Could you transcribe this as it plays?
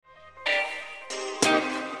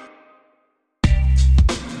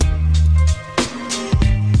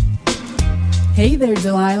Hey there,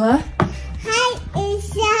 Delilah. Hi,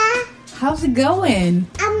 Isa. How's it going?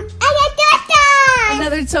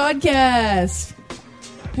 Another Toddcast.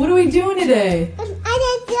 What are we doing today?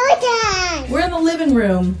 We're in the living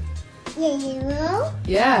room.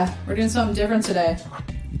 Yeah, we're doing something different today.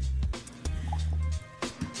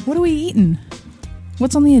 What are we eating?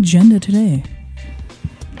 What's on the agenda today?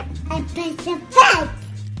 I put the bed.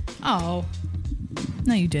 Oh,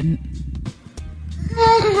 no you didn't.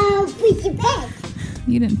 Oh, put the bed.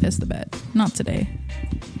 You didn't piss the bed. Not today.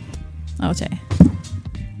 Okay.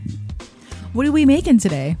 What are we making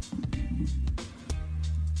today?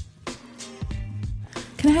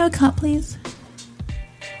 Can I have a cup, please?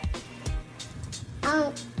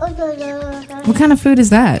 What kind of food is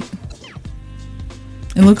that?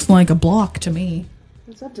 It looks like a block to me.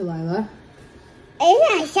 What's up, Delilah?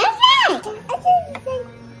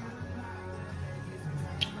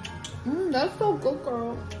 That's so good,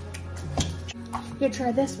 girl. Here,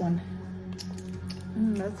 try this one.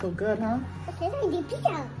 That's so good, huh?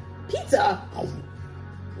 Pizza. Pizza!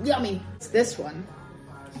 Yummy. It's this one.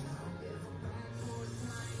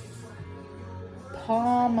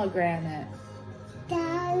 Pomegranate.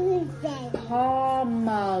 Pomegranate.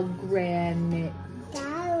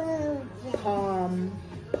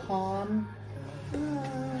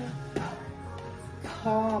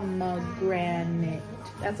 Pomegranate.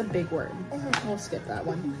 That's a big word. We'll skip that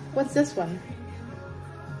one. What's this one?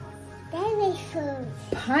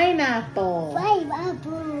 Pineapple.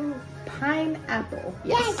 Pineapple.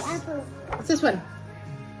 Yes. Apple. What's this one?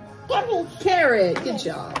 Carrot. Good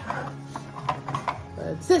job.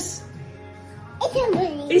 What's this? It's a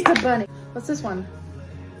bunny. It's a bunny. What's this one?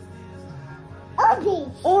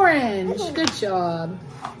 Orange. Orange. Good job.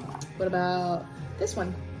 What about this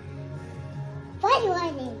one?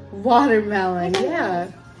 Watermelon. Watermelon. Yeah.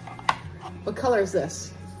 What color is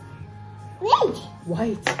this? Red.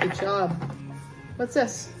 White. Good job. What's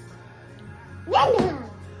this? Banana.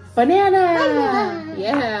 Banana.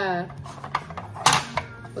 Yeah.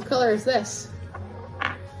 What color is this?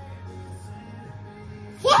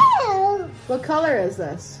 Yellow. What color is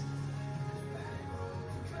this?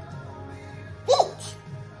 Peach.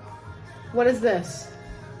 What is this?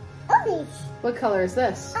 Orange. What color is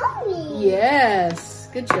this? Orange. Yes.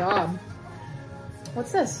 Good job.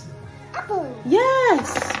 What's this? Apple.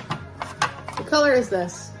 Yes. What color is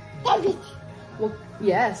this? Carrot. Well,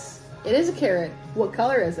 yes. It is a carrot. What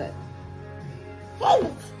color is it?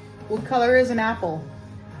 Carrot. What color is an apple?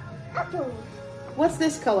 Apple. What's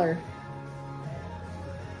this color?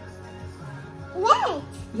 Red.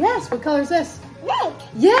 Yes. What color is this? Red.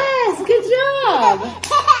 Yes. Good job.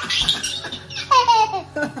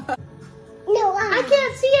 No, I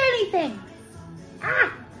can't see anything.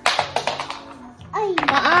 Ah. I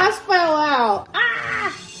My eyes fell out. Ah.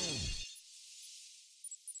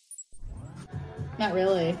 Not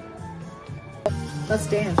really. Let's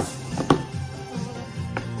dance.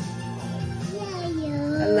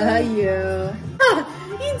 I love you. Ah,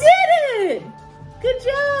 you did it! Good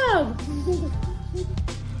job!